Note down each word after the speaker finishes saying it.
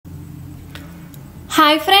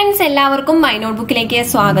Hi friends, എല്ലാവർക്കും mynotebookലേക്ക്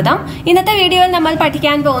സ്വാഗതം. ഇന്നത്തെ വീഡിയോയിൽ നമ്മൾ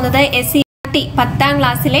പഠിക്കാൻ പോകുന്നത് SCERT 10ാം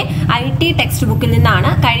ക്ലാസ്സിലെ IT ടെക്സ്റ്റ് ബുക്കിൽ നിന്നാണ്.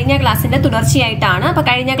 കഴിഞ്ഞ ക്ലാസ്സിന്റെ തുടർച്ചയായിട്ടാണ്. അപ്പോൾ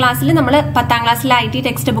കഴിഞ്ഞ ക്ലാസ്സിൽ നമ്മൾ 10ാം ക്ലാസ്സിലെ IT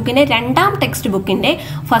ടെക്സ്റ്റ് ബുക്കിന്റെ രണ്ടാം ടെക്സ്റ്റ് ബുക്കിന്റെ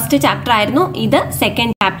ഫസ്റ്റ് ചാപ്റ്റർ ആയിരുന്നു. ഇത്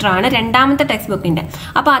സെക്കൻഡ് ചാപ്റ്റർ ആണ്, രണ്ടാമത്തെ ടെക്സ്റ്റ് ബുക്കിന്റെ.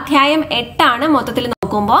 അപ്പോൾ അധ്യായം 8 ആണ് മൊത്തത്തിൽ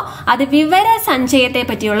നോക്കുമ്പോൾ. അത് വിവര സഞ്ചയത്തെ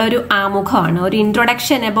പറ്റിയുള്ള ഒരു ആമുഖമാണ്, ഒരു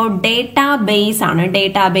ഇൻട്രൊഡക്ഷൻ അബൌട്ട് ഡേറ്റാബേസ് ആണ്.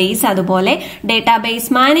 ഡേറ്റാബേസ്, അതുപോലെ ഡേറ്റാബേസ്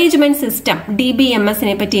മാനേജ്മെന്റ് സിസ്റ്റം DBMS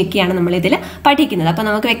പറ്റിയൊക്കെയാണ് നമ്മൾ ഇതിൽ പഠിക്കുന്നത്. അപ്പൊ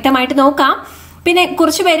നമുക്ക് വ്യക്തമായിട്ട് നോക്കാം. പിന്നെ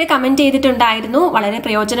കുറച്ചു പേര് കമന്റ് ചെയ്തിട്ടുണ്ടായിരുന്നു, വളരെ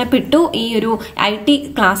പ്രയോജനപ്പെട്ടു ഈ ഒരു IT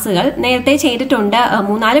ക്ലാസ്സുകൾ. നേരത്തെ ചെയ്തിട്ടുണ്ട്,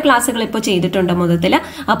 3-4 ക്ലാസ്സുകൾ ഇപ്പോൾ ചെയ്തിട്ടുണ്ട് മൊത്തത്തിൽ.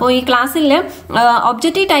 അപ്പോൾ ഈ ക്ലാസ്സിൽ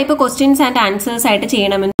objective type questions and answers ആയിട്ട്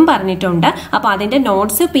ചെയ്യണമെന്നും പറഞ്ഞിട്ടുണ്ട്. അപ്പോൾ അതിന്റെ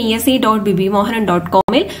notes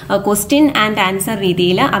psc.bibimohanan.com question and answer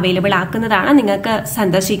രീതിയിൽ അവൈലബിൾ ആക്കുന്നതാണ്. നിങ്ങൾക്ക്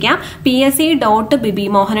സന്ദർശിക്കാം.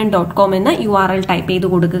 psc.bibimohanan.com എന്ന് URL ടൈപ്പ് ചെയ്ത്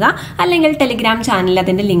കൊടുക്കുക. അല്ലെങ്കിൽ ടെലിഗ്രാം ചാനലിൽ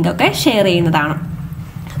അതിന്റെ ലിങ്ക് ഒക്കെ ഷെയർ ചെയ്യുന്നതാണ്.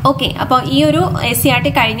 ഓക്കെ, അപ്പോൾ ഈ ഒരു SCERT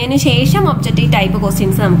കഴിഞ്ഞതിന് ശേഷം ഒബ്ജക്റ്റീവ് ടൈപ്പ്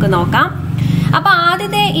ക്വസ്റ്റ്യൻസ് നമുക്ക് നോക്കാം. അപ്പൊ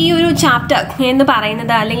ആദ്യത്തെ ഈ ഒരു ചാപ്റ്റർ എന്ന്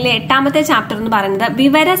പറയുന്നത്, അല്ലെങ്കിൽ 8ാമത്തെ ചാപ്റ്റർ എന്ന് പറയുന്നത്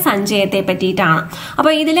വിവര സഞ്ചയത്തെ പറ്റിയിട്ടാണ്. അപ്പൊ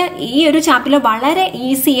ഇതില് ഈ ഒരു ചാപ്റ്ററിൽ വളരെ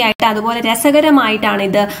ഈസി ആയിട്ട്, അതുപോലെ രസകരമായിട്ടാണ്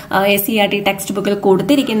ഇത് SCERT ടെക്സ്റ്റ് ബുക്കിൽ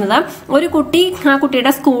കൊടുത്തിരിക്കുന്നത്. ഒരു കുട്ടി, ആ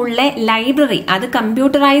കുട്ടിയുടെ സ്കൂളിലെ ലൈബ്രറി അത്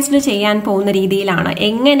കമ്പ്യൂട്ടറൈസ്ഡ് ചെയ്യാൻ പോകുന്ന രീതിയിലാണ്.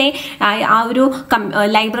 എങ്ങനെ ആ ഒരു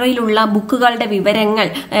ലൈബ്രറിയിലുള്ള ബുക്കുകളുടെ വിവരങ്ങൾ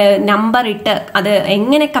നമ്പർ ഇട്ട് അത്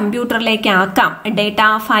എങ്ങനെ കമ്പ്യൂട്ടറിലേക്ക് ആക്കാം, ഡേറ്റ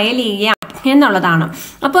ഫയൽ ചെയ്യാം എന്നുള്ളതാണ്.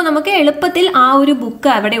 അപ്പോൾ നമുക്ക് എളുപ്പത്തിൽ ആ ഒരു ബുക്ക്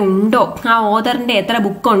അവിടെ ഉണ്ടോ, ആ ഓതറിന്റെ എത്ര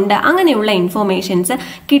ബുക്കുണ്ട്, അങ്ങനെയുള്ള ഇൻഫോർമേഷൻസ്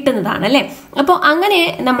കിട്ടുന്നതാണ് അല്ലെ. അപ്പോൾ അങ്ങനെ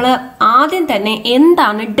നമ്മൾ ആദ്യം തന്നെ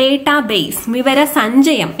എന്താണ് ഡേറ്റാബേസ്, വിവര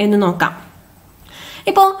സഞ്ചയം എന്ന് നോക്കാം.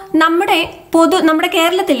 ഇപ്പോ നമ്മുടെ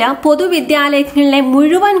കേരളത്തില് പൊതുവിദ്യാലയങ്ങളിലെ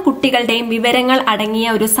മുഴുവൻ കുട്ടികളുടെയും വിവരങ്ങൾ അടങ്ങിയ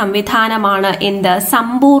ഒരു സംവിധാനമാണ് എന്ത്,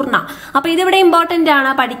 സമ്പൂർണ്ണ. അപ്പൊ ഇതിവിടെ ഇമ്പോർട്ടന്റ് ആണ്,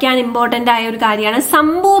 പഠിക്കാൻ ഇമ്പോർട്ടന്റ് ആയ ഒരു കാര്യമാണ്.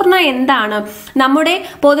 സമ്പൂർണ്ണ എന്താണ്? നമ്മുടെ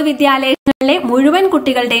പൊതുവിദ്യാലയങ്ങളിലെ മുഴുവൻ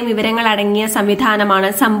കുട്ടികളുടെയും വിവരങ്ങൾ അടങ്ങിയ സംവിധാനമാണ്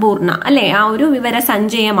സമ്പൂർണ്ണ അല്ലെ. ആ ഒരു വിവര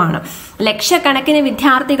സഞ്ചയമാണ്. ലക്ഷക്കണക്കിന്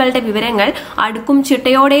വിദ്യാർത്ഥികളുടെ വിവരങ്ങൾ അടുക്കും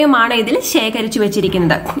ചിട്ടയോടെയുമാണ് ഇതിൽ ശേഖരിച്ചു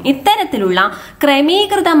വെച്ചിരിക്കുന്നത്. ഇത്തരത്തിലുള്ള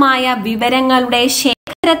ക്രമീകൃതമായ വിവരങ്ങളുടെ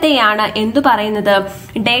ശേഖരത്തെയാണ് എന്തു പറയുന്നത്,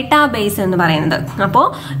 ഡേറ്റാബേസ് എന്ന് പറയുന്നത്. അപ്പോ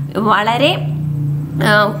വളരെ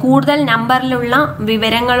കൂടുതൽ നമ്പറിലുള്ള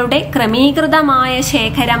വിവരങ്ങളുടെ ക്രമീകൃതമായ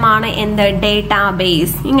ശേഖരമാണ് എന്ത്,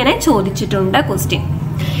 ഡേറ്റാബേസ്. ഇങ്ങനെ ചോദിച്ചിട്ടുണ്ട് ക്വസ്റ്റ്യൻ.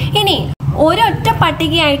 ഇനി ഒരൊറ്റ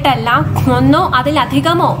പട്ടികയായിട്ടല്ല, ഒന്നോ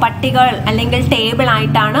അതിലധികമോ പട്ടികകൾ അല്ലെങ്കിൽ ടേബിൾ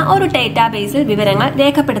ആയിട്ടാണ് ഒരു ഡേറ്റാബേസിൽ വിവരങ്ങൾ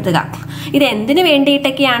രേഖപ്പെടുത്തുക. ഇത് എന്തിനു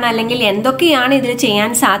വേണ്ടിയിട്ടൊക്കെയാണ്, അല്ലെങ്കിൽ എന്തൊക്കെയാണ് ഇതിൽ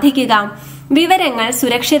ചെയ്യാൻ സാധിക്കുക? വിവരങ്ങൾ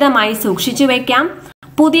സുരക്ഷിതമായി സൂക്ഷിച്ചു വെക്കാം,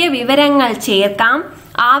 പുതിയ വിവരങ്ങൾ ചേർക്കാം,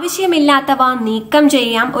 ആവശ്യമില്ലാത്തവ നീക്കം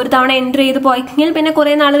ചെയ്യാം. ഒരു തവണ എൻട്രി ചെയ്ത് പോയെങ്കിൽ പിന്നെ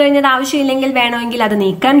കുറെ നാൾ കഴിഞ്ഞത് ആവശ്യമില്ലെങ്കിൽ വേണമെങ്കിൽ അത്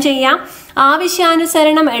നീക്കം ചെയ്യാം,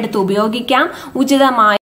 ആവശ്യാനുസരണം എടുത്ത് ഉപയോഗിക്കാം,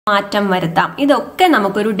 ഉചിതമായ മാറ്റം വരുത്താം. ഇതൊക്കെ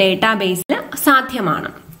നമുക്കൊരു ഡേറ്റാബേസിൽ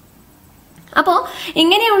സാധ്യമാണ്. അപ്പോ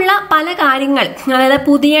ഇങ്ങനെയുള്ള പല കാര്യങ്ങൾ, അതായത്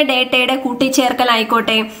പുതിയ ഡേറ്റയുടെ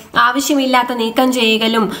കൂട്ടിച്ചേർക്കലായിക്കോട്ടെ, ആവശ്യമില്ലാത്ത നീക്കം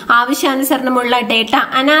ചെയ്യലും, ആവശ്യാനുസരണമുള്ള ഡേറ്റ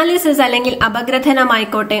അനാലിസിസ് അല്ലെങ്കിൽ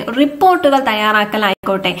അപഗ്രഥനമായിക്കോട്ടെ, റിപ്പോർട്ടുകൾ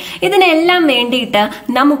തയ്യാറാക്കലായിക്കോട്ടെ, ഇതിനെല്ലാം വേണ്ടിയിട്ട്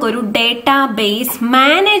നമുക്കൊരു ഡേറ്റാബേസ്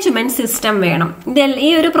മാനേജ്മെന്റ് സിസ്റ്റം വേണം.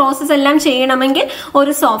 ഈ ഒരു പ്രോസസ് എല്ലാം ചെയ്യണമെങ്കിൽ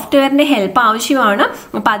ഒരു സോഫ്റ്റ്വെയറിന്റെ ഹെൽപ്പ് ആവശ്യമാണ്.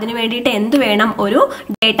 അപ്പൊ അതിനു വേണ്ടിയിട്ട് എന്ത് വേണം, ഒരു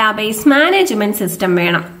ഡേറ്റാബേസ് മാനേജ്മെന്റ് സിസ്റ്റം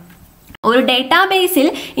വേണം. ഒരു ഡേറ്റാബേസിൽ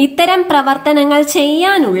ഇത്തരം പ്രവർത്തനങ്ങൾ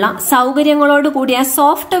ചെയ്യാനുള്ള സൗകര്യങ്ങളോട് കൂടിയ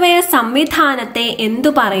സോഫ്റ്റ്വെയർ സംവിധാനത്തെ എന്തു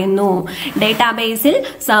പറയുന്നു? ഡേറ്റാബേസിൽ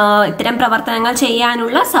ഇത്തരം പ്രവർത്തനങ്ങൾ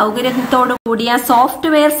ചെയ്യാനുള്ള സൗകര്യത്തോടു കൂടിയ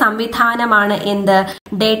സോഫ്റ്റ്വെയർ സംവിധാനമാണ് എന്ത്,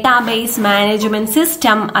 ഡേറ്റാബേസ് മാനേജ്മെന്റ്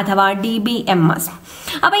സിസ്റ്റം അഥവാ DBMS.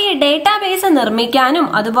 അപ്പൊ ഈ ഡേറ്റാബേസ് നിർമ്മിക്കാനും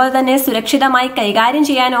അതുപോലെ തന്നെ സുരക്ഷിതമായി കൈകാര്യം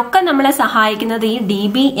ചെയ്യാനും ഒക്കെ നമ്മളെ സഹായിക്കുന്നത് ഈ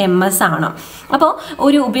DBMS ആണ്. അപ്പോ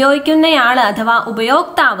ഒരു ഉപയോഗിക്കുന്നയാള് അഥവാ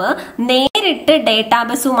ഉപയോക്താവ് നേരിട്ട്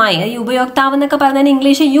ഡേറ്റാബേസുമായി, ഈ ഉപയോക്താവ് എന്നൊക്കെ പറഞ്ഞാൽ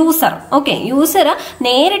ഇംഗ്ലീഷ് യൂസർ, ഓക്കെ, യൂസർ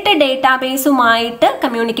നേരിട്ട് ഡേറ്റാബേസുമായിട്ട്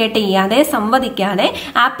കമ്മ്യൂണിക്കേറ്റ് ചെയ്യാതെ, സംവദിക്കാതെ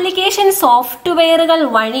ആപ്ലിക്കേഷൻ സോഫ്റ്റ്വെയറുകൾ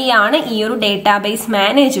വഴിയാണ് ഈ ഒരു ഡേറ്റാബേസ്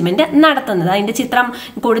മാനേജ്മെന്റ് നടത്തുന്നത്. അതിന്റെ ചിത്രം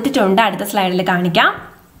കൊടുത്തിട്ടുണ്ട്, അടുത്ത സ്ലൈഡിൽ കാണിക്കാം.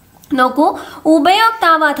 നോക്കൂ,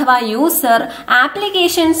 ഉപയോക്താവ് അഥവാ യൂസർ,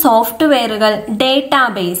 ആപ്ലിക്കേഷൻ സോഫ്റ്റ്വെയറുകൾ,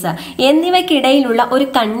 ഡേറ്റാബേസ് എന്നിവയ്ക്കിടയിലുള്ള ഒരു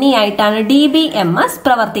കണ്ണിയായിട്ടാണ് DBMS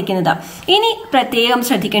പ്രവർത്തിക്കുന്നത്. ഇനി പ്രത്യേകം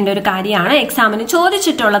ശ്രദ്ധിക്കേണ്ട ഒരു കാര്യമാണ്, എക്സാമിന്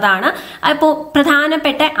ചോദിച്ചിട്ടുള്ളതാണ്. അപ്പോൾ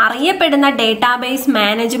പ്രധാനപ്പെട്ട അറിയപ്പെടുന്ന ഡേറ്റാബേസ്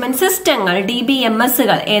മാനേജ്മെന്റ് സിസ്റ്റങ്ങൾ,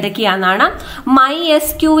 DBMSകൾ ഏതൊക്കെയാണെന്നാണ്.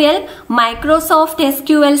 MySQL, Microsoft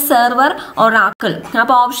SQL server, Oracle.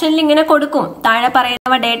 അപ്പൊ ഓപ്ഷനിൽ ഇങ്ങനെ കൊടുക്കും, താഴെ പറയുന്നവ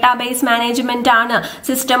ഡേറ്റാബേസ് മാനേജ്മെന്റ് ആണ്,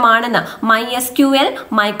 സിസ്റ്റം ആണെന്ന്. MySQL,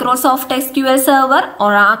 Microsoft SQL server,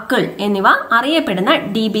 Oracle എന്നിവ അറിയപ്പെടുന്ന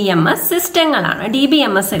DBMS സിസ്റ്റങ്ങളാണ്,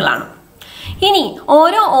 DBMSകളാണ്. ഇനി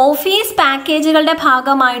ഓരോ ഓഫീസ് പാക്കേജുകളുടെ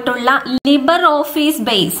ഭാഗമായിട്ടുള്ള ലിബർ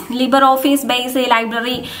ഓഫീസ് ബേസ്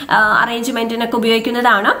ലൈബ്രറി അറേഞ്ച്മെന്റിനൊക്കെ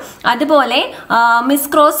ഉപയോഗിക്കുന്നതാണ്. അതുപോലെ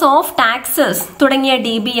മിസ്ക്രോസോഫ്റ്റ് ആക്സസ് തുടങ്ങിയ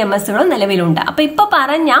DBMSകളും നിലവിലുണ്ട്. അപ്പൊ ഇപ്പൊ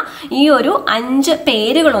പറഞ്ഞ ഈ ഒരു 5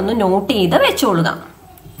 പേരുകളൊന്ന് നോട്ട് ചെയ്ത് വെച്ചോളുക.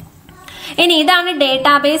 ഇനി ഇതാണ്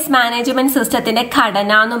ഡേറ്റാബേസ് മാനേജ്മെന്റ് സിസ്റ്റത്തിന്റെ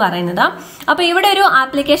ഘടന എന്ന് പറയുന്നത്. അപ്പൊ ഇവിടെ ഒരു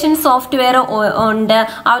ആപ്ലിക്കേഷൻ സോഫ്റ്റ്വെയർ ഉണ്ട്,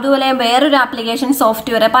 അതുപോലെ വേറൊരു ആപ്ലിക്കേഷൻ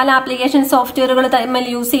സോഫ്റ്റ്വെയർ, പല ആപ്ലിക്കേഷൻ സോഫ്റ്റ്വെയറുകൾ തമ്മിൽ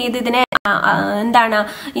യൂസ് ചെയ്ത് ഇതിനെ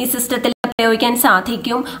ഈ സിസ്റ്റത്തിൽ പ്രയോഗിക്കാൻ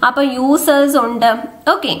സാധിക്കും. അപ്പൊ യൂസേഴ്സ് ഉണ്ട്.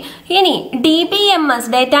 ഓക്കെ, ഇനി DBMS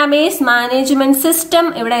ഡേറ്റാബേസ് മാനേജ്മെന്റ് സിസ്റ്റം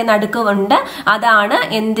ഇവിടെ നടുക്കുണ്ട്. അതാണ്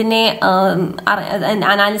എന്തിനെ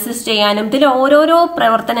അനാലിസിസ് ചെയ്യാനും ഇതിൽ ഓരോരോ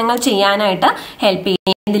പ്രവർത്തനങ്ങൾ ചെയ്യാനായിട്ട് ഹെൽപ്പ്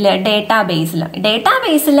ചെയ്യും. ഇതില്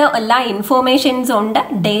ഡേറ്റാബേസിൽ എല്ലാ ഇൻഫോർമേഷൻസും ഉണ്ട്,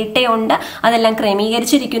 ഡേറ്റയുണ്ട്, അതെല്ലാം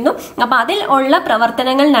ക്രമീകരിച്ചിരിക്കുന്നു. അപ്പൊ അതിൽ ഉള്ള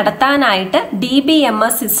പ്രവർത്തനങ്ങൾ നടത്താനായിട്ട്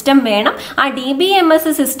DBMS സിസ്റ്റം വേണം. ആ DBMS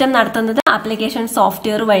സിസ്റ്റം നടത്തുന്നത് ആപ്ലിക്കേഷൻ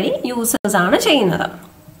സോഫ്റ്റ്വെയർ വഴി യൂസേഴ്സ് ആണ് ചെയ്യുന്നത്.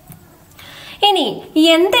 ഇനി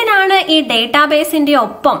എന്തിനാണ് ഈ ഡേറ്റാബേസിന്റെ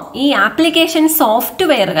ഒപ്പം ഈ ആപ്ലിക്കേഷൻ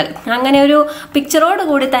സോഫ്റ്റ്വെയറുകൾ, അങ്ങനെ ഒരു പിക്ചറോട്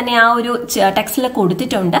കൂടി തന്നെ ആ ഒരു ടെക്സ്റ്റിൽ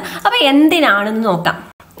കൊടുത്തിട്ടുണ്ട്. അപ്പൊ എന്തിനാണെന്ന് നോക്കാം.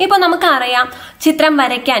 ഇപ്പൊ നമുക്കറിയാം, ചിത്രം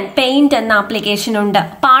വരയ്ക്കാൻ പെയിന്റ് എന്ന ആപ്ലിക്കേഷൻ ഉണ്ട്,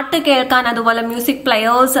 പാട്ട് കേൾക്കാൻ അതുപോലെ മ്യൂസിക്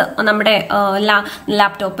പ്ലെയേഴ്സ് നമ്മുടെ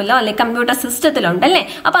ലാപ്ടോപ്പിലോ അല്ലെങ്കിൽ കമ്പ്യൂട്ടർ സിസ്റ്റത്തിലുണ്ട് അല്ലെ.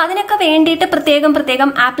 അപ്പൊ അതിനൊക്കെ വേണ്ടിയിട്ട്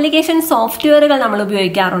പ്രത്യേകം ആപ്ലിക്കേഷൻ സോഫ്റ്റ്വെയറുകൾ നമ്മൾ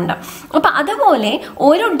ഉപയോഗിക്കാറുണ്ട്. അപ്പൊ അതുപോലെ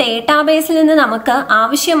ഒരു ഡേറ്റാബേസിൽ നിന്ന് നമുക്ക്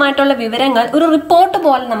ആവശ്യമായിട്ടുള്ള വിവരങ്ങൾ ഒരു റിപ്പോർട്ട്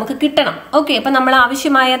പോലെ നമുക്ക് കിട്ടണം. ഓക്കെ, അപ്പൊ നമ്മൾ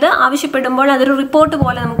ആവശ്യപ്പെടുമ്പോൾ അതൊരു റിപ്പോർട്ട്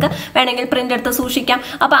പോലെ നമുക്ക് വേണമെങ്കിൽ പ്രിന്റ് എടുത്ത് സൂക്ഷിക്കാം.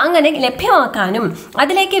 അപ്പൊ അങ്ങനെ ലഭ്യമാക്കാനും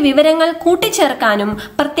അതിലേക്ക് വിവരങ്ങൾ കൂട്ടിച്ചേർക്കാനും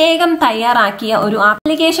പ്രത്യേകം തയ്യാറാക്കിയ ഒരു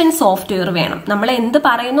ആപ്ലിക്കേഷൻ സോഫ്റ്റ്വെയർ വേണം. നമ്മൾ എന്ത്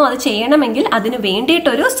പറയുന്നു അത് ചെയ്യണമെങ്കിൽ അതിന്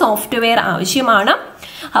വേണ്ടിയിട്ടൊരു സോഫ്റ്റ്വെയർ ആവശ്യമാണ്.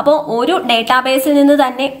 അപ്പോൾ ഒരു ഡേറ്റാബേസിൽ നിന്ന്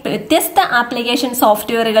തന്നെ വ്യത്യസ്ത ആപ്ലിക്കേഷൻ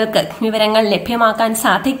സോഫ്റ്റ്വെയറുകൾക്ക് വിവരങ്ങൾ ലഭ്യമാക്കാൻ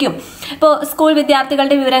സാധിക്കും. ഇപ്പോൾ സ്കൂൾ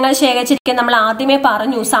വിദ്യാർത്ഥികളുടെ വിവരങ്ങൾ ശേഖരിച്ചിരിക്കാൻ നമ്മൾ ആദ്യമേ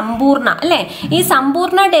പറഞ്ഞു സമ്പൂർണ്ണ അല്ലെ. ഈ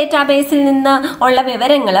സമ്പൂർണ്ണ ഡേറ്റാബേസിൽ നിന്ന് ഉള്ള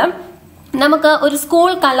വിവരങ്ങൾ നമുക്ക് ഒരു സ്കൂൾ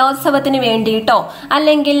കലോത്സവത്തിന് വേണ്ടിയിട്ടോ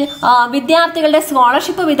അല്ലെങ്കിൽ വിദ്യാർത്ഥികളുടെ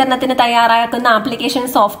സ്കോളർഷിപ്പ് വിതരണത്തിന് തയ്യാറാക്കുന്ന ആപ്ലിക്കേഷൻ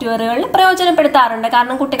സോഫ്റ്റ്വെയറുകളിൽ പ്രയോജനപ്പെടുത്താറുണ്ട്.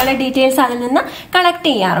 കാരണം കുട്ടികളുടെ ഡീറ്റെയിൽസ് അതിൽ നിന്ന് കളക്ട്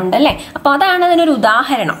ചെയ്യാറുണ്ട് അല്ലെ. അപ്പൊ അതാണ് അതിനൊരു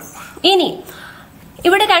ഉദാഹരണം. ഇനി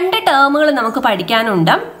ഇവിടെ 2 ടേമുകൾ നമുക്ക്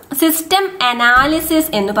പഠിക്കാനുണ്ട്. സിസ്റ്റം അനാലിസിസ്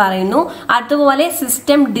എന്ന് പറയുന്നു, അതുപോലെ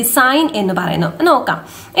സിസ്റ്റം ഡിസൈൻ എന്ന് പറയുന്നു. നോക്കാം.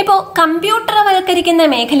 ഇപ്പോൾ കമ്പ്യൂട്ടർവൽക്കരിക്കുന്ന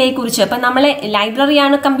മേഖലയെ കുറിച്ച്, ഇപ്പൊ നമ്മളെ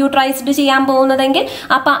ലൈബ്രറിയാണ് കമ്പ്യൂട്ടറൈസ്ഡ് ചെയ്യാൻ പോകുന്നതെങ്കിൽ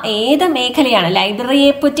അപ്പൊ ഏത് മേഖലയാണ്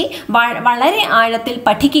ലൈബ്രറിയെ പറ്റി വളരെ ആഴത്തിൽ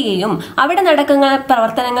പഠിക്കുകയും അവിടെ നടക്കുന്ന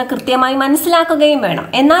പ്രവർത്തനങ്ങൾ കൃത്യമായി മനസ്സിലാക്കുകയും വേണം.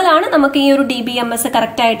 എന്നാലാണ് നമുക്ക് ഈ ഒരു DBMS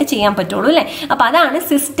കറക്റ്റ് ആയിട്ട് ചെയ്യാൻ പറ്റുള്ളൂ അല്ലെ. അപ്പൊ അതാണ്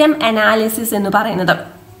സിസ്റ്റം അനാലിസിസ് എന്ന് പറയുന്നത്.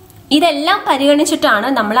 ഇതെല്ലാം പരിഗണിച്ചിട്ടാണ്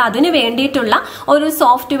നമ്മൾ അതിനു വേണ്ടിയിട്ടുള്ള ഒരു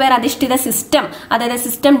സോഫ്റ്റ്വെയർ അധിഷ്ഠിത സിസ്റ്റം, അതായത്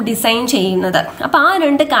സിസ്റ്റം ഡിസൈൻ ചെയ്യുന്നത്. അപ്പൊ ആ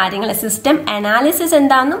 2 കാര്യങ്ങൾ, സിസ്റ്റം അനാലിസിസ്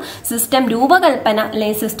എന്താണെന്നും സിസ്റ്റം രൂപകൽപ്പന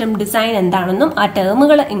അല്ലെങ്കിൽ സിസ്റ്റം ഡിസൈൻ എന്താണെന്നും ആ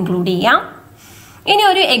ടേമുകൾ ഇൻക്ലൂഡ് ചെയ്യാം. ഇനി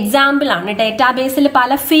ഒരു എക്സാമ്പിൾ ആണ്, ഡേറ്റാബേസിൽ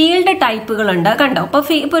പല ഫീൽഡ് ടൈപ്പുകളുണ്ട് കണ്ടോ.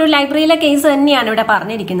 ഇപ്പൊ ഒരു ലൈബ്രറിയിലെ കേസ് തന്നെയാണ് ഇവിടെ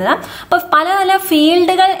പറഞ്ഞിരിക്കുന്നത്. അപ്പൊ പല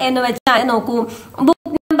ഫീൽഡുകൾ എന്ന് വെച്ചാൽ നോക്കൂ, ബുക്ക്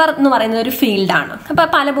നമ്പർ എന്ന് പറയുന്നത് ഒരു ഫീൽഡാണ്. അപ്പൊ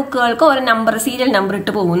പല ബുക്കുകൾക്ക് ഒരു നമ്പർ, സീരിയൽ നമ്പർ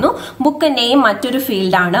ഇട്ട് പോകുന്നു. ബുക്ക് നെയിം മറ്റൊരു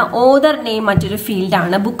ഫീൽഡാണ്, ഓതർ നെയിം മറ്റൊരു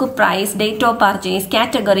ഫീൽഡാണ്, book price, date of purchase,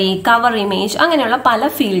 category, cover image, അങ്ങനെയുള്ള പല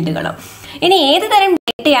ഫീൽഡുകളും. ഇനി ഏത് തരം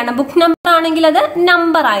ഡേറ്റയാണ്? ബുക്ക് നമ്പർ ആണെങ്കിൽ അത്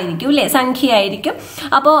നമ്പർ ആയിരിക്കും അല്ലെ, സംഖ്യയായിരിക്കും.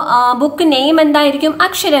 അപ്പോൾ ബുക്ക് നെയിം എന്തായിരിക്കും?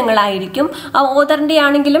 അക്ഷരങ്ങളായിരിക്കും. ഓതറിന്റെ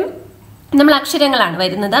ആണെങ്കിലും നമ്മൾ അക്ഷരങ്ങളാണ്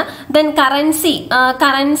വരുന്നത്. ദെൻ കറൻസി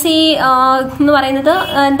എന്ന് പറയുന്നത്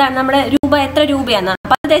എന്താണ്? നമ്മുടെ രൂപ എത്ര രൂപയാണ്?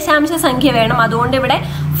 10 ദശാംശ സംഖ്യ വേണം. അതുകൊണ്ട് ഇവിടെ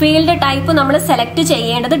ഫീൽഡ് ടൈപ്പ് നമ്മൾ സെലക്ട്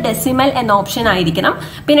ചെയ്യേണ്ടത് ഡെസിമൽ എന്ന ഓപ്ഷൻ ആയിരിക്കണം.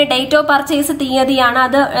 പിന്നെ ഡേറ്റ് ഓഫ് പർച്ചേസ് തീയതിയാണ്,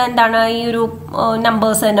 അത് എന്താണ്? ഈ ഒരു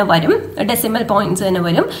നമ്പേഴ്സ് തന്നെ വരും, ഡെസിമൽ പോയിന്റ്സ് തന്നെ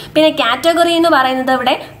വരും. പിന്നെ കാറ്റഗറി എന്ന് പറയുന്നത്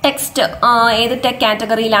ഇവിടെ ടെക്സ്റ്റ്, ഏത്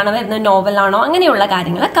കാറ്റഗറിയിലാണ് വരുന്നത്, നോവലാണോ, അങ്ങനെയുള്ള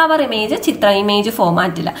കാര്യങ്ങൾ. കവർ ഇമേജ്, ചിത്ര ഇമേജ്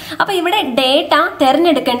ഫോർമാറ്റിൽ. അപ്പൊ ഇവിടെ ഡേറ്റ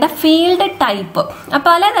തിരഞ്ഞെടുക്കേണ്ട ഫീൽഡ് ടൈപ്പ്,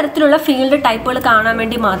 പലതരത്തിലുള്ള ഫീൽഡ് ടൈപ്പുകൾ കാണാൻ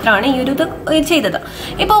വേണ്ടി മാത്രമാണ് ഈ ഒരു ഇത് ചെയ്തത്.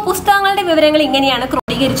 ഇപ്പോൾ പുസ്തകങ്ങളുടെ വിവരങ്ങൾ ഇങ്ങനെയാണ്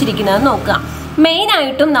ക്രോഡീകരിച്ചിരിക്കുന്നത് നോക്കുക. മെയിൻ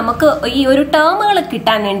ആയിട്ടും നമുക്ക് ഈ ഒരു ടേമുകൾ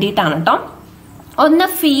കിട്ടാൻ വേണ്ടിയിട്ടാണ് കേട്ടോ. ഒന്ന്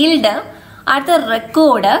ഫീൽഡ്, അടുത്ത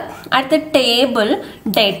റെക്കോർഡ്, അടുത്ത ടേബിൾ,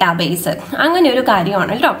 ഡേറ്റാബേസ്, അങ്ങനെ ഒരു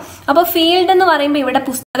കാര്യമാണ് കേട്ടോ. അപ്പൊ ഫീൽഡ് എന്ന് പറയുമ്പോൾ ഇവിടെ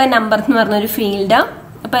പുസ്തക നമ്പർ എന്ന് പറഞ്ഞൊരു ഫീൽഡ്,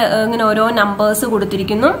 അപ്പൊ ഇങ്ങനെ ഓരോ നമ്പേഴ്സ്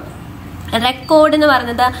കൊടുത്തിരിക്കുന്നു. റെക്കോർഡ് എന്ന്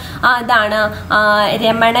പറയുന്നത് ഇതാണ്,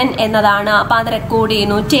 രമണൻ എന്നതാണ്. അപ്പൊ അത് റെക്കോർഡ്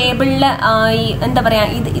ചെയ്യുന്നു. ടേബിളില് എന്താ പറയാ,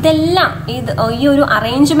 ഇതെല്ലാം ഈ ഒരു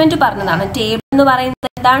അറേഞ്ച്മെന്റ് പറഞ്ഞതാണ്. ടേബിൾ എന്ന് പറയുന്നത്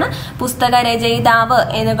എന്താണ്? പുസ്തക രചയിതാവ്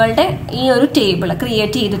എന്നുകളുടെ ഈ ഒരു ടേബിൾ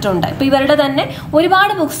ക്രിയേറ്റ് ചെയ്തിട്ടുണ്ട്. ഇപ്പൊ ഇവരുടെ തന്നെ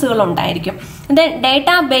ഒരുപാട് ബുക്സുകൾ ഉണ്ടായിരിക്കും.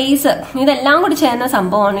 ഡേറ്റാബേസ് ഇതെല്ലാം കൂടി ചേർന്ന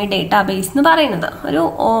സംഭവമാണ് ഈ ഡേറ്റാബേസ് എന്ന് പറയുന്നത്. ഒരു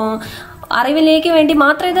അറിവിലേക്ക് വേണ്ടി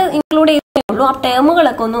മാത്രമേ ഇത് ഇൻക്ലൂഡ് ചെയ്യുന്നുള്ളൂ. ആ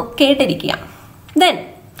ടേമുകളൊക്കെ ഒന്ന് കേട്ടിരിക്കുക. ദെൻ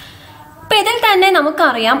അപ്പൊ ഇതിൽ തന്നെ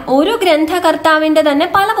നമുക്കറിയാം ഒരു ഗ്രന്ഥകർത്താവിന്റെ തന്നെ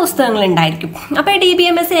പല പുസ്തകങ്ങൾ ഉണ്ടായിരിക്കും. അപ്പൊ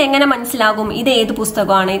DBMS എങ്ങനെ മനസ്സിലാകും ഇത് ഏത്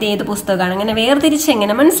പുസ്തകമാണ്, ഇത് ഏത് പുസ്തകമാണ്, അങ്ങനെ വേർതിരിച്ച്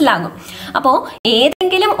എങ്ങനെ മനസ്സിലാകും? അപ്പോ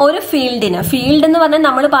ഏതെങ്കിലും ഒരു ഫീൽഡ് എന്ന് പറഞ്ഞാൽ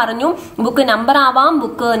നമ്മൾ പറഞ്ഞു ബുക്ക് നമ്പർ ആവാം,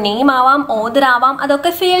 ബുക്ക് നെയിം ആവാം, ഓതർ ആവാം,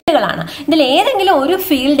 അതൊക്കെ ഫീൽഡുകളാണ്. ഇതിൽ ഏതെങ്കിലും ഒരു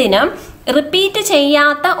ഫീൽഡിന് റിപ്പീറ്റ്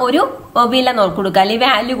ചെയ്യാത്ത ഒരു വില കൊടുക്കുക, അല്ലെങ്കിൽ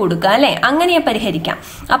വാല്യൂ കൊടുക്കുക, അല്ലെ? അങ്ങനെ പരിഹരിക്കാം.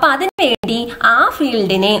 അപ്പൊ അതിനു വേണ്ടി ആ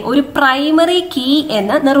ഫീൽഡിനെ ഒരു പ്രൈമറി കീ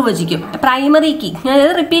എന്ന് നിർവചിക്കും. പ്രൈമറി കീ,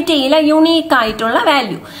 അതായത് റിപ്പീറ്റ് ചെയ്യില്ല, യൂണീക്ക് ആയിട്ടുള്ള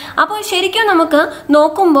വാല്യൂ. അപ്പോൾ ശരിക്കും നമുക്ക്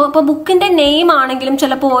നോക്കുമ്പോൾ ഇപ്പൊ ബുക്കിന്റെ നെയിം ആണെങ്കിലും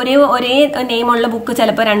ചിലപ്പോൾ ഒരേ നെയിമുള്ള ബുക്ക്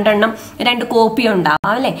ചിലപ്പോൾ രണ്ട് കോപ്പി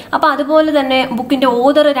ഉണ്ടാവാം, അല്ലെ? അപ്പൊ അതുപോലെ തന്നെ ബുക്കിന്റെ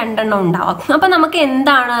ഓതർ 2 ഉണ്ടാവാം. അപ്പൊ നമുക്ക്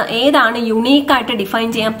ഏതാണ് യുണീക്ക് ആയിട്ട് ഡിഫൈൻ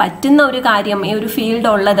ചെയ്യാൻ പറ്റുന്ന ഒരു കാര്യം ഈ ഒരു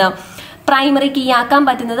ഫീൽഡ് ഉള്ളത്? പ്രൈമറി കീ ആക്കാൻ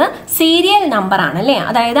പറ്റുന്നത് സീരിയൽ നമ്പർ ആണ്, അല്ലെ?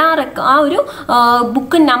 അതായത് ആ ഒരു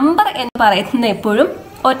ബുക്ക് നമ്പർ എന്ന് പറയുന്നത് എപ്പോഴും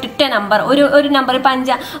ഒറ്റ നമ്പർ, ഒരു നമ്പർ. ഇപ്പൊ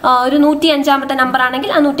 105ാമത്തെ നമ്പർ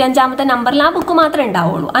ആണെങ്കിൽ ആ 105ാമത്തെ നമ്പറിൽ ആ ബുക്ക് മാത്രമേ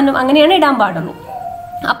ഉണ്ടാവുള്ളൂ. അങ്ങനെയാണ് ഇടാൻ പാടുള്ളൂ.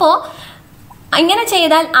 അപ്പോ ഇങ്ങനെ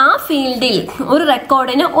ചെയ്താൽ ആ ഫീൽഡിൽ ഒരു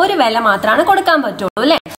റെക്കോർഡിന് ഒരു വില മാത്രമാണ് കൊടുക്കാൻ പറ്റുള്ളൂ,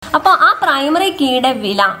 അല്ലെ? അപ്പൊ ആ പ്രൈമറി കീയുടെ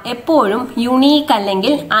വില എപ്പോഴും യുണീക്ക്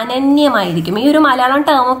അല്ലെങ്കിൽ അനന്യമായിരിക്കും. ഈ ഒരു മലയാളം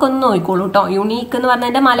ടേം ഒക്കെ ഒന്ന് നോക്കിക്കോളൂ കേട്ടോ. യുണീക്ക് എന്ന്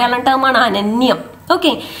പറഞ്ഞതിന്റെ മലയാളം ടേമാണ് അനന്യം.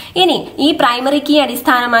 ഓക്കെ, ഇനി ഈ പ്രൈമറി കീ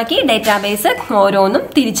അടിസ്ഥാനമാക്കി ഡേറ്റാബേസ് ഓരോന്നും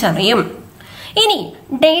തിരിച്ചറിയും. ഇനി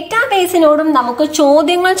ഡേറ്റാബേസിനോടും നമുക്ക്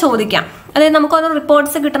ചോദ്യങ്ങൾ ചോദിക്കാം. അതായത് നമുക്ക് ഓരോ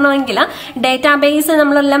റിപ്പോർട്ട്സ് കിട്ടണമെങ്കിൽ ഡേറ്റാബേസ്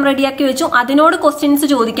നമ്മളെല്ലാം റെഡിയാക്കി വെച്ചു, അതിനോട് ക്വസ്റ്റ്യൻസ്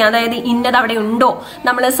ചോദിക്കാം. അതായത് ഇന്നത് അവിടെ ഉണ്ടോ,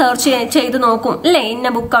 നമ്മൾ സെർച്ച് ചെയ്ത് നോക്കും, അല്ലെ? ഇന്ന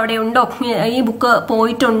ബുക്ക് അവിടെ ഉണ്ടോ, ഈ ബുക്ക്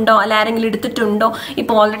പോയിട്ടുണ്ടോ, അല്ല ആരെങ്കിലും എടുത്തിട്ടുണ്ടോ,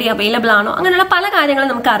 ഇപ്പോൾ ഓൾറെഡി അവൈലബിൾ ആണോ, അങ്ങനെയുള്ള പല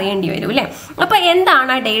കാര്യങ്ങളും നമുക്ക് അറിയേണ്ടി വരും, അല്ലെ? അപ്പൊ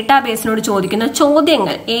എന്താണ് ഡേറ്റാബേസിനോട് ചോദിക്കുന്ന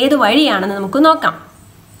ചോദ്യങ്ങൾ, ഏത് വഴിയാണെന്ന് നമുക്ക് നോക്കാം.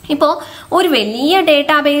 ഇപ്പോൾ ഒരു വലിയ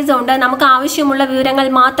ഡേറ്റാബേസ് ഉണ്ട്, നമുക്ക് ആവശ്യമുള്ള വിവരങ്ങൾ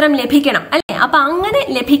മാത്രം ലഭിക്കണം, അല്ലെ? അപ്പൊ അങ്ങനെ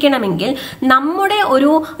ലഭിക്കണമെങ്കിൽ നമ്മുടെ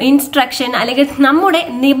ഒരു ഇൻസ്ട്രക്ഷൻ അല്ലെങ്കിൽ നമ്മുടെ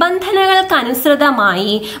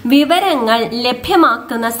നിബന്ധനകൾക്കനുസൃതമായി വിവരങ്ങൾ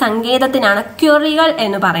ലഭ്യമാക്കുന്ന സങ്കേതത്തിനാണ് ക്വറികൾ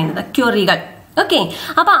എന്ന് പറയുന്നത്. ക്വറികൾ. ഓക്കെ,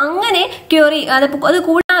 അപ്പൊ അങ്ങനെ ക്വറി അത്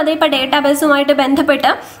കൂടാതെ ഇപ്പൊ ഡേറ്റാബേസുമായിട്ട്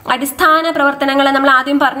ബന്ധപ്പെട്ട് അടിസ്ഥാന പ്രവർത്തനങ്ങൾ നമ്മൾ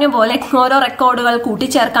ആദ്യം പറഞ്ഞ പോലെ ഓരോ റെക്കോർഡുകൾ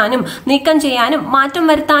കൂട്ടിച്ചേർക്കാനും നീക്കം ചെയ്യാനും മാറ്റം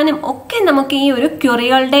വരുത്താനും ഒക്കെ നമുക്ക് ഈ ഒരു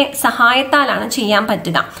ക്വറികളുടെ സഹായത്താലാണ് ചെയ്യാൻ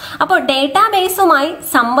പറ്റുക. അപ്പോൾ ഡേറ്റാബേസുമായി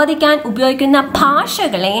സംവദിക്കാൻ ഉപയോഗിക്കുന്ന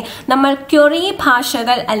ഭാഷകളെ നമ്മൾ ക്വറി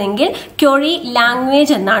ഭാഷകൾ അല്ലെങ്കിൽ ക്വറി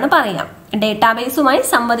ലാംഗ്വേജ് എന്നാണ് പറയാം. ഡേറ്റാബേസുമായി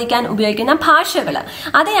സംവദിക്കാൻ ഉപയോഗിക്കുന്ന ഭാഷകൾ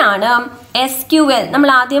അതെയാണ് SQL. നമ്മൾ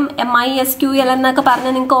ആദ്യം MySQL എന്നൊക്കെ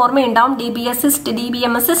പറഞ്ഞ് നിങ്ങൾക്ക് ഓർമ്മയുണ്ടാവും,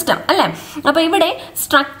 DBMS സിസ്റ്റം, അല്ലെ? അപ്പൊ ഇവിടെ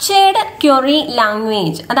സ്ട്രക്ചേർഡ് ക്വറി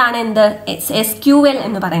ലാംഗ്വേജ് അതാണ് എന്ത് SQL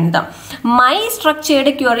എന്ന് പറയുന്നത്. മൈ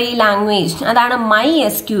സ്ട്രക്ചേർഡ് ക്വറി ലാംഗ്വേജ് അതാണ്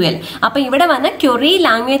MySQL. അപ്പൊ ഇവിടെ വന്ന ക്വറി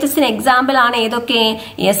ലാംഗ്വേജസിന് എക്സാമ്പിൾ ആണ് ഏതൊക്കെ?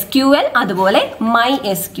 SQL, അതുപോലെ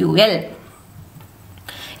MySQL.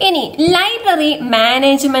 ഇനി ലൈബ്രറി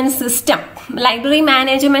മാനേജ്മെന്റ്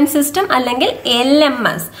സിസ്റ്റം അല്ലെങ്കിൽ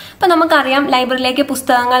LMS. ഇപ്പൊ നമുക്കറിയാം ലൈബ്രറിയിലേക്ക്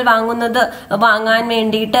പുസ്തകങ്ങൾ വാങ്ങാൻ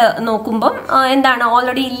വേണ്ടിയിട്ട് നോക്കുമ്പോൾ എന്താണ്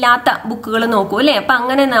ഓൾറെഡി ഇല്ലാത്ത ബുക്കുകൾ നോക്കൂ, അല്ലെ? അപ്പൊ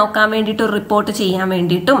അങ്ങനെ നോക്കാൻ വേണ്ടിയിട്ട് റിപ്പോർട്ട് ചെയ്യാൻ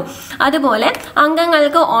വേണ്ടിയിട്ടും, അതുപോലെ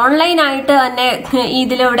അംഗങ്ങൾക്ക് ഓൺലൈനായിട്ട് തന്നെ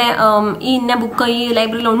ഇതിലൂടെ ഇന്ന ബുക്ക് ഈ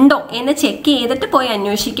ലൈബ്രറിയിൽ ഉണ്ടോ എന്ന് ചെക്ക് ചെയ്തിട്ട് പോയി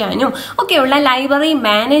അന്വേഷിക്കാനും ഒക്കെയുള്ള ലൈബ്രറി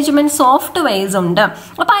മാനേജ്മെന്റ് സോഫ്റ്റ്വെയർസ് ഉണ്ട്.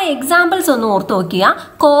 അപ്പൊ ആ എക്സാമ്പിൾസ് ഒന്ന് ഓർത്ത് നോക്കിയ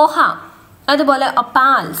കോഹ, അതുപോലെ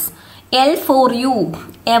ഒപ്പാൽസ്, L4U,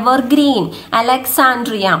 എവർഗ്രീൻ,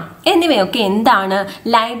 അലക്സാൻഡ്രിയ എന്നിവയൊക്കെ എന്താണ്?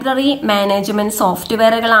 Library management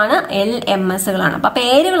സോഫ്റ്റ്വെയറുകളാണ്, LMSകളാണ്. അപ്പൊ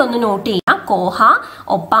പേരുകളൊന്ന് നോട്ട് ചെയ്യുക: കോഹ,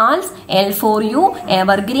 ഒപ്പാൽസ്, L4U,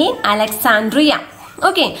 എവർഗ്രീൻ, അലക്സാൻഡ്രിയ.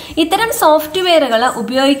 ഓക്കെ, ഇത്തരം സോഫ്റ്റ്വെയറുകൾ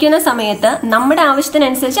ഉപയോഗിക്കുന്ന സമയത്ത് നമ്മുടെ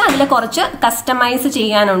ആവശ്യത്തിനനുസരിച്ച് അതിൽ കുറച്ച് കസ്റ്റമൈസ്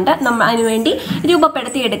ചെയ്യാനുണ്ട്, നമ്മൾ അതിനുവേണ്ടി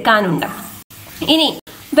രൂപപ്പെടുത്തി എടുക്കാനുണ്ട്. ഇനി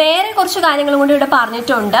വേറെ കുറച്ച് കാര്യങ്ങളും കൂടി ഇവിടെ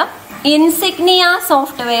പറഞ്ഞിട്ടുണ്ട്. ഇൻസിഗ്നിയ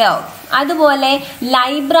സോഫ്റ്റ്വെയർ, അതുപോലെ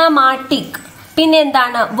ലൈബ്രമാറ്റിക്, പിന്നെ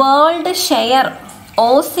എന്താണ് വേൾഡ് ഷെയർ,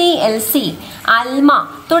 OCLC, അൽമ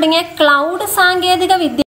തുടങ്ങിയ ക്ലൗഡ് സാങ്കേതിക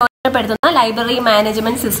വിദ്യ പ്പെടുത്തുന്ന ലൈബ്രറി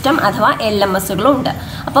മാനേജ്മെന്റ് സിസ്റ്റം അഥവാ LMSകളും ഉണ്ട്.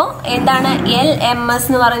 അപ്പോൾ എന്താണ് LMS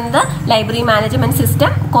എന്ന് പറയുന്നത്? Library management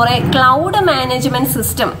system. കുറെ ക്ലൗഡ് മാനേജ്മെന്റ്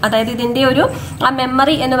സിസ്റ്റം, അതായത് ഇതിന്റെ ഒരു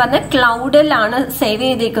മെമ്മറി എന്ന് പറഞ്ഞ ക്ലൗഡിലാണ് സേവ്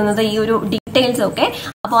ചെയ്തേക്കുന്നത് ഈ ഒരു ഡീറ്റെയിൽസ് ഒക്കെ.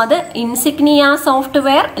 അപ്പോൾ അത് ഇൻസിഗ്നിയ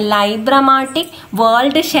സോഫ്റ്റ്വെയർ, ലൈബ്രമാറ്റിക്,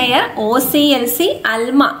 വേൾഡ് ഷെയർ, OCLC,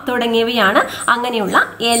 അൽമ തുടങ്ങിയവയാണ് അങ്ങനെയുള്ള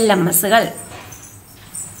LMSകൾ.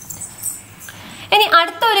 ഇനി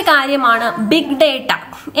അടുത്ത ഒരു കാര്യമാണ് ബിഗ് ഡേറ്റ.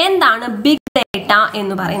 എന്താണ് ബിഗ് ഡേറ്റ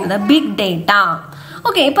എന്ന് പറയുന്നത്? Big data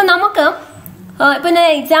okay. ഇപ്പൊ നമുക്ക് ഇപ്പൊ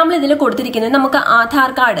എക്സാമ്പിൾ ഇതിൽ കൊടുത്തിരിക്കുന്നത് നമുക്ക്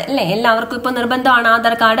ആധാർ കാർഡ് അല്ലെ, എല്ലാവർക്കും ഇപ്പൊ നിർബന്ധമാണ്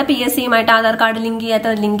Aadhaar card. PSCയുമായിട്ട് Aadhaar card link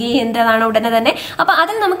ചെയ്യേണ്ടതാണ് ഉടനെ തന്നെ. അപ്പൊ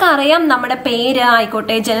അതിൽ നമുക്ക് അറിയാം നമ്മുടെ പേര്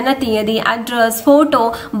ആയിക്കോട്ടെ, ജനന തീയതി, അഡ്രസ്, ഫോട്ടോ,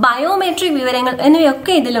 ബയോമെട്രിക് വിവരങ്ങൾ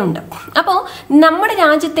എന്നിവയൊക്കെ ഇതിലുണ്ട്. അപ്പോൾ നമ്മുടെ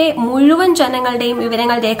രാജ്യത്തെ മുഴുവൻ ജനങ്ങളുടെയും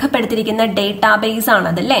വിവരങ്ങൾ രേഖപ്പെടുത്തിയിരിക്കുന്ന ഡേറ്റാബേസ്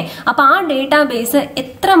ആണതല്ലേ. അപ്പൊ ആ ഡേറ്റാബേസ്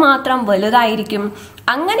എത്രമാത്രം വലുതായിരിക്കും?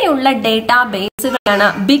 അങ്ങനെയുള്ള ഡേറ്റാബേസുകളാണ്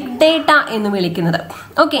ബിഗ് ഡേറ്റ എന്ന് വിളിക്കുന്നത്.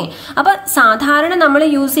 ഓക്കെ. അപ്പൊ സാധാരണ നമ്മൾ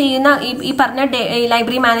യൂസ് ചെയ്യുന്ന ഈ പറഞ്ഞ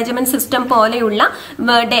ലൈബ്രറി മാനേജ്മെന്റ് സിസ്റ്റം പോലെയുള്ള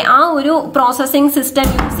ആ ഒരു പ്രോസസ്സിംഗ് സിസ്റ്റം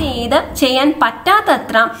യൂസ് ചെയ്ത് ചെയ്യാൻ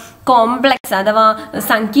പറ്റാത്തത്ര കോംപ്ലക്സ് അഥവാ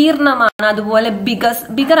സങ്കീർണമാണ്, അതുപോലെ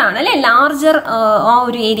ബിഗറാണ് അല്ലെ, ലാർജർ ആ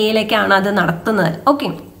ഒരു ഏരിയയിലേക്കാണ് അത് നടത്തുന്നത്. ഓക്കെ.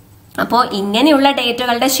 അപ്പോൾ ഇങ്ങനെയുള്ള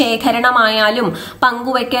ഡേറ്റകളുടെ ശേഖരണമായാലും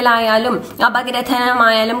പങ്കുവയ്ക്കലായാലും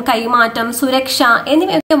അപഗ്രഥനമായാലും കൈമാറ്റം, സുരക്ഷ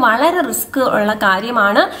എന്നിവയൊക്കെ വളരെ റിസ്ക് ഉള്ള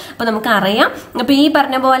കാര്യമാണ്. അപ്പൊ നമുക്കറിയാം, ഇപ്പൊ ഈ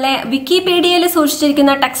പറഞ്ഞ പോലെ വിക്കിപീഡിയയിൽ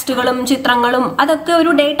സൂക്ഷിച്ചിരിക്കുന്ന ടെക്സ്റ്റുകളും ചിത്രങ്ങളും അതൊക്കെ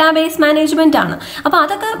ഒരു ഡേറ്റാബേസ് മാനേജ്മെന്റ് ആണ്. അപ്പൊ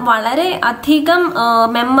അതൊക്കെ വളരെ അധികം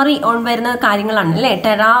മെമ്മറി വരുന്ന കാര്യങ്ങളാണ് അല്ലെ,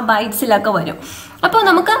 ടെറാബൈറ്റ്സിലൊക്കെ വരും. അപ്പോൾ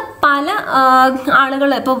നമുക്ക് പല ആളുകൾ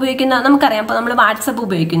ഇപ്പോൾ ഉപയോഗിക്കുന്ന നമുക്കറിയാം. ഇപ്പോൾ നമ്മൾ വാട്സപ്പ്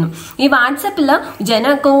ഉപയോഗിക്കുന്നു. ഈ വാട്സപ്പിൽ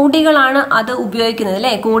ജനകോടികളാണ് അത് ഉപയോഗിക്കുന്നത്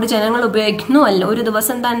അല്ലേ, കോടി ജനങ്ങൾ ഉപയോഗിക്കുന്നു അല്ല. ഒരു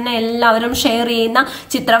ദിവസം തന്നെ എല്ലാവരും ഷെയർ ചെയ്യുന്ന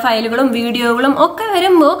ചിത്ര ഫയലുകളും വീഡിയോകളും ഒക്കെ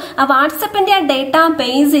വരുമ്പോൾ ആ വാട്സപ്പിന്റെ ആ ഡേറ്റാ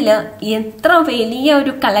ബേസിൽ എത്ര വലിയ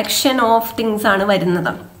ഒരു കളക്ഷൻ ഓഫ് തിങ്സ് ആണ്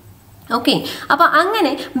വരുന്നത്. ഓക്കെ. അപ്പൊ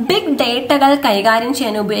അങ്ങനെ ബിഗ് ഡേറ്റകൾ കൈകാര്യം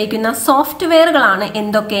ചെയ്യാൻ ഉപയോഗിക്കുന്ന സോഫ്റ്റ്വെയറുകളാണ്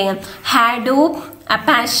എന്തൊക്കെ? ഹാഡൂപ്പ്,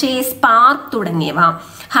 അപ്പാഷെ, സ്പാർക്ക് തുടങ്ങിയവ.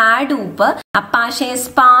 ഹാഡൂപ്പ്, അപ്പാഷെ,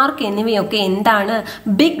 സ്പാർക്ക് എന്നിവയൊക്കെ എന്താണ്?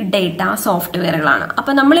 Big data സോഫ്റ്റ്വെയറുകളാണ്.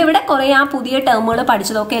 അപ്പൊ നമ്മളിവിടെ കുറെ ആ പുതിയ ടേമുകൾ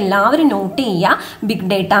പഠിച്ചതൊക്കെ എല്ലാവരും നോട്ട് ചെയ്യുക. ബിഗ്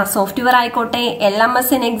ഡേറ്റ സോഫ്റ്റ്വെയർ ആയിക്കോട്ടെ,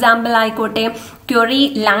 LMS എക്സാമ്പിൾ ആയിക്കോട്ടെ, ക്വറി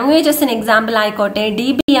ലാംഗ്വേജസിന് എക്സാമ്പിൾ ആയിക്കോട്ടെ,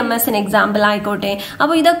 DBMS എക്സാമ്പിൾ ആയിക്കോട്ടെ.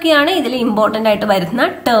 അപ്പോൾ ഇതൊക്കെയാണ് ഇതിൽ ഇമ്പോർട്ടന്റ് ആയിട്ട് വരുന്ന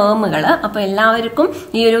ടേമുകൾ. അപ്പൊ എല്ലാവർക്കും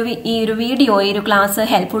ഈ ഒരു വീഡിയോ, ഈ ഒരു ക്ലാസ്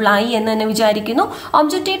ഹെൽപ്ഫുൾ ആയി എന്ന് തന്നെ വിചാരിക്കുന്നു.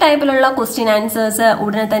 ഒബ്ജക്റ്റീവ് ടൈപ്പിലുള്ള ക്വസ്റ്റ്യൻ ആൻസേഴ്സ്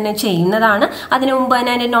ഉടനെ തന്നെ ചെയ്യുന്നതാണ്. അതിനു മുമ്പ്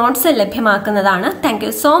തന്നെ അതിന്റെ notes ലഭ്യമാക്കുന്നതാണ്. Thank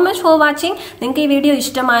you so much for watching. നിങ്ങൾക്ക് ഈ വീഡിയോ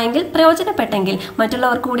ഇഷ്ടമായെങ്കിൽ, പ്രയോജനപ്പെട്ടെങ്കിൽ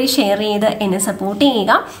മറ്റുള്ളവർക്ക് കൂടി ഷെയർ ചെയ്ത് എന്നെ സപ്പോർട്ട്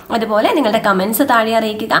ചെയ്യുക. അതുപോലെ നിങ്ങളുടെ കമന്റ്സ് താഴെ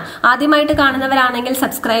അറിയിക്കുക. ആദ്യമായിട്ട് കാണുന്നവരാണെങ്കിൽ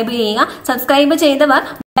സബ്സ്ക്രൈബ് ചെയ്യുക. സബ്സ്ക്രൈബ് ചെയ്തവർ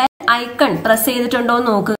ബെൽ ഐക്കൺ പ്രസ് ചെയ്തിട്ടുണ്ടോ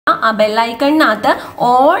എന്ന് നോക്കുക. ആ ബെൽ ഐക്കണിനകത്ത്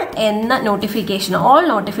ഓൾ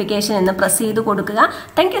നോട്ടിഫിക്കേഷൻ എന്ന് പ്രസ് ചെയ്ത് കൊടുക്കുക.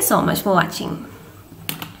 Thank you so much for watching.